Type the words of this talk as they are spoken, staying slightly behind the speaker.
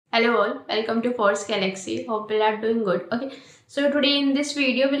Hello all, welcome to forceGalaxy. Hope you are doing good. Okay, so today in this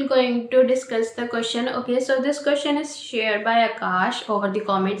video we're going to discuss the question. Okay, so this question is shared by Akash over the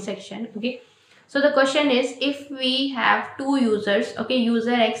comment section. Okay, so the question is, if we have two users, okay,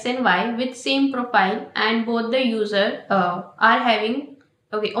 user X and Y with same profile, and both the user are having,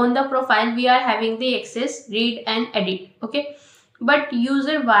 okay, on the profile we are having the access, read and edit. Okay, but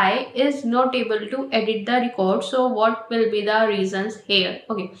user Y is not able to edit the record. So what will be the reasons here?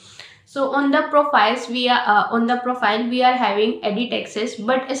 Okay, so on the profiles we are on the profile we are having edit access,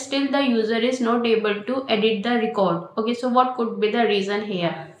 but still the user is not able to edit the record. Okay, so what could be the reason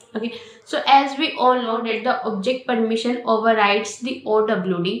here? Okay, so as we all know that the object permission overrides the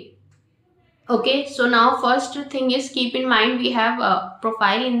OWD. Okay, so now first thing is, keep in mind we have a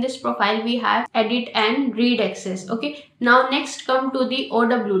profile. In this profile we have edit and read access. Okay, now next come to the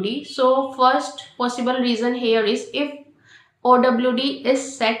OWD. So first possible reason here is, if OWD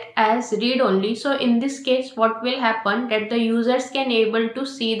is set as read only, so in this case what will happen, that the users can able to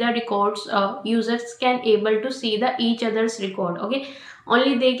see the records, users can able to see the each other's record. Okay,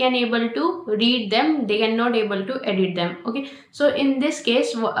 only they can able to read them, they cannot able to edit them. Okay, so in this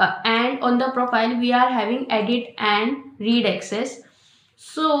case and on the profile we are having edit and read access.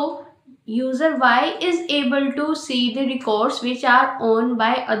 So user Y is able to see the records which are owned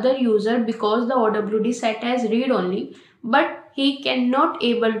by other user because the OWD set as read only, but he cannot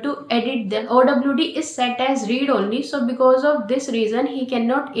able to edit them. OWD is set as read only, so because of this reason he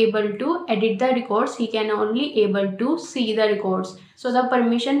cannot able to edit the records, he can only able to see the records. So the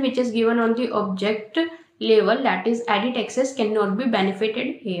permission which is given on the object level, that is edit access, cannot be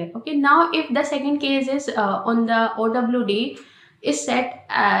benefited here. Okay, now if the second case is on the OWD is set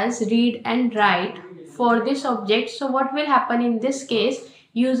as read and write for this object, so what will happen in this case,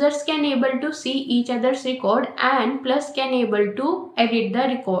 users can able to see each other's record and plus can able to edit the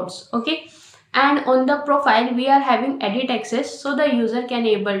records. Okay, and on the profile we are having edit access, so the user can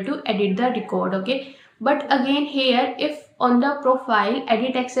able to edit the record. Okay, but again here, if on the profile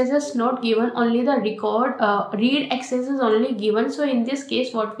edit access is not given, only the record read access is only given, so in this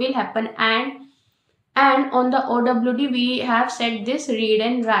case what will happen, and on the OWD we have set this read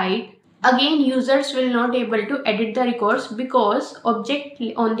and write, again users will not able to edit the records because object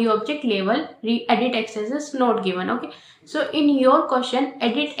on the object level edit access is not given. Okay, so in your question,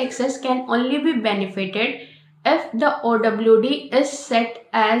 edit access can only be benefited if the OWD is set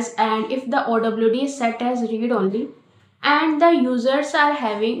as, and if the OWD is set as read only, and the users are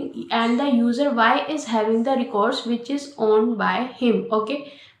having, and the user Y is having the records which is owned by him.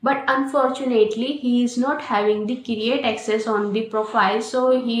 Okay, but unfortunately he is not having the create access on the profile,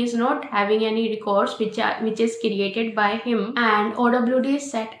 so he is not having any records which is created by him, and OWD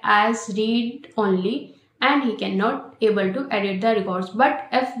is set as read only and he cannot able to edit the records. But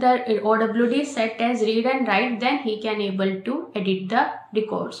if the OWD is set as read and write, then he can able to edit the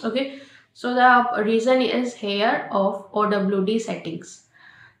records. Okay, so the reason is here of OWD settings.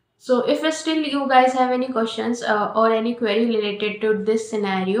 So if still you guys have any questions or any query related to this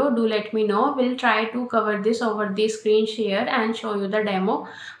scenario, do let me know. We'll try to cover this over the screen share and show you the demo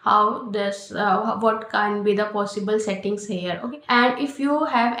how this what can be the possible settings here. Okay, and if you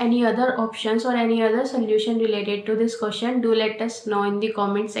have any other options or any other solution related to this question, do let us know in the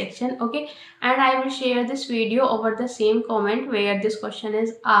comment section. Okay, and I will share this video over the same comment where this question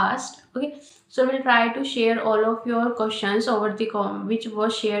is asked. Okay, so we'll try to share all of your questions over the which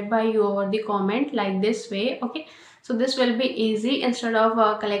was shared by you over the comment like this way. Okay, so this will be easy instead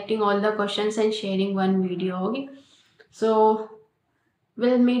of collecting all the questions and sharing one video. Okay, so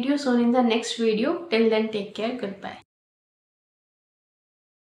we'll meet you soon in the next video. Till then, take care. Goodbye.